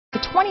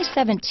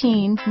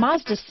2017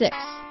 Mazda 6.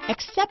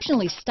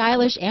 Exceptionally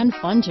stylish and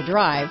fun to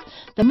drive,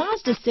 the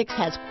Mazda 6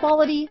 has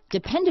quality,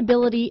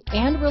 dependability,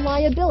 and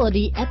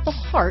reliability at the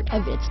heart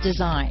of its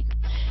design.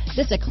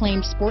 This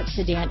acclaimed sports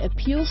sedan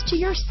appeals to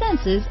your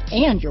senses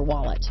and your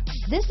wallet.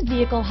 This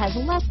vehicle has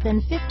less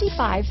than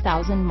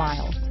 55,000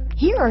 miles.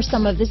 Here are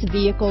some of this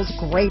vehicle's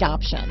great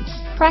options: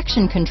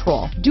 traction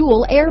control,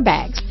 dual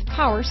airbags,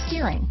 power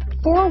steering,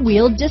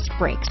 four-wheel disc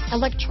brakes,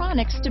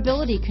 electronic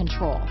stability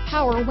control,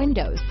 power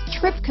windows,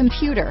 trip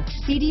computer,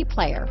 CD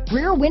player,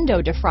 rear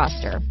window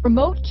defroster,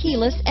 remote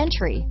keyless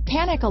entry,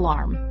 panic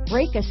alarm,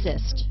 brake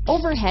assist,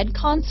 overhead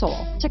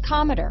console,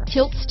 tachometer,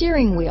 tilt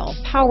steering wheel,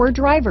 power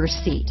driver's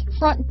seat,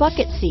 front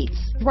bucket seats,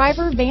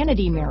 driver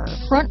vanity mirror,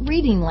 front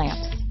reading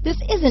lamps. This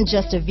isn't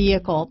just a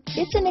vehicle,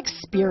 it's an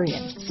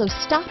experience. So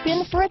stop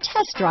in for a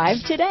test drive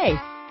today.